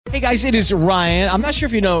Hey guys, it is Ryan. I'm not sure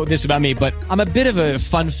if you know this about me, but I'm a bit of a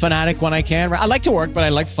fun fanatic when I can. I like to work, but I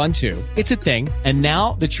like fun too. It's a thing. And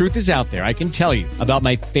now the truth is out there. I can tell you about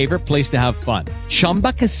my favorite place to have fun.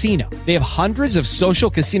 Chumba Casino. They have hundreds of social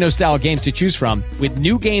casino style games to choose from with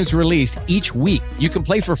new games released each week. You can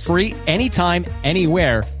play for free anytime,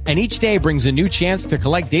 anywhere. And each day brings a new chance to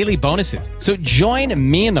collect daily bonuses. So join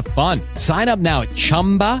me in the fun. Sign up now at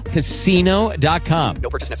ChumbaCasino.com. No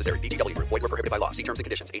purchase necessary. VGW. Void where prohibited by law. See terms and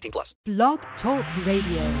conditions. 18 plus. Blog Talk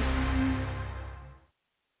Radio.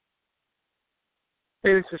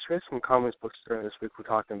 Hey, this is Chris from Comics Bookstore, and this week we're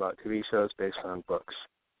talking about TV shows based on books.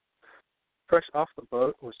 Fresh Off the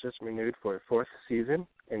Boat was just renewed for a fourth season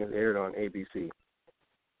and is aired on ABC.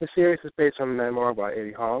 The series is based on a memoir by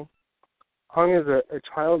Eddie Hong. Hong is a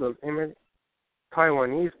child of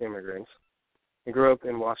Taiwanese immigrants and grew up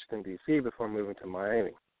in Washington, D.C. before moving to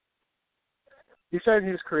Miami. He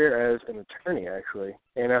started his career as an attorney, actually,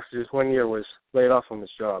 and after just 1 year was laid off from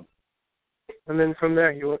his job. And then from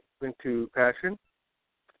there he went into fashion,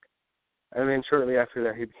 and then shortly after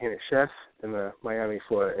that he became a chef in the Miami,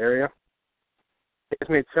 Florida area. He has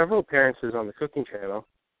made several appearances on the Cooking Channel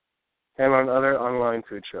and on other online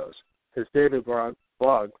food shows. His daily blog,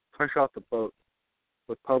 Fresh Off the Boat,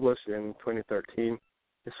 was published in 2013.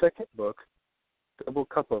 His second book, Double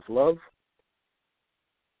Cup of Love,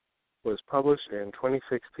 was published in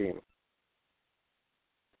 2016.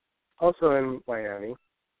 Also in Miami,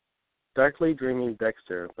 Darkly Dreaming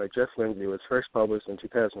Dexter by Jeff Lindsay was first published in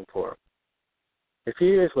 2004. A few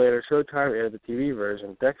years later, Showtime aired the TV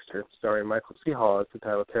version Dexter, starring Michael C. Hall as the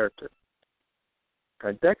title character.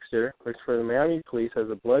 Dexter works for the Miami police as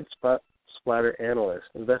a blood splatter analyst,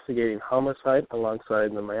 investigating homicide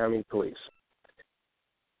alongside the Miami police.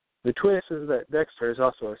 The twist is that Dexter is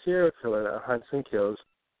also a serial killer that hunts and kills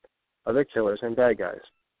other killers and bad guys.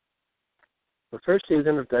 The first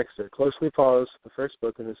season of Dexter closely follows the first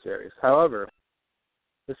book in the series. However,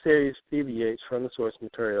 the series deviates from the source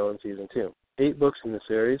material in Season 2. 8 books in the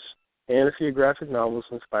series, and a few graphic novels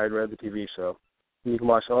inspired by the TV show. You can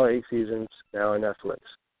watch all 8 seasons now on Netflix.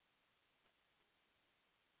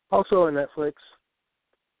 Also on Netflix,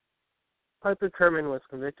 Piper Kerman was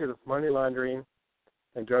convicted of money laundering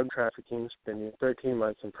and drug trafficking, spending 13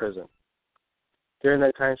 months in prison. During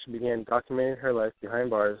that time, she began documenting her life behind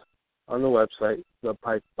bars on the website The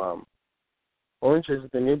Pipe Bomb. Orange is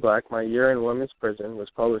the New Black, My Year in Women's Prison,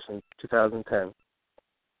 was published in 2010.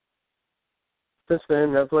 Since then,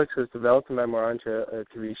 Netflix has developed the memoir into a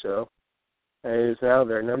TV show, and it is now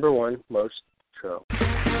their #1 most show.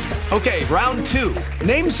 Okay, round 2.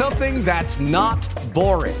 Name something that's not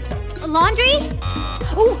boring. A laundry?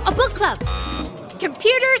 Ooh, a book club.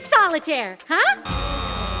 Computer solitaire, huh?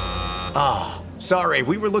 Ah, sorry,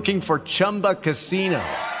 we were looking for Chumba Casino.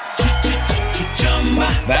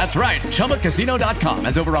 That's right, ChumbaCasino.com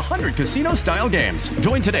has over 100 casino-style games.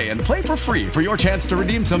 Join today and play for free for your chance to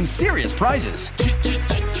redeem some serious prizes.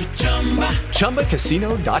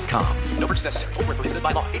 ChumbaCasino.com. No purchase necessary. Void where prohibited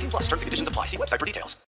by law. 18 plus. Terms and conditions apply. See website for details.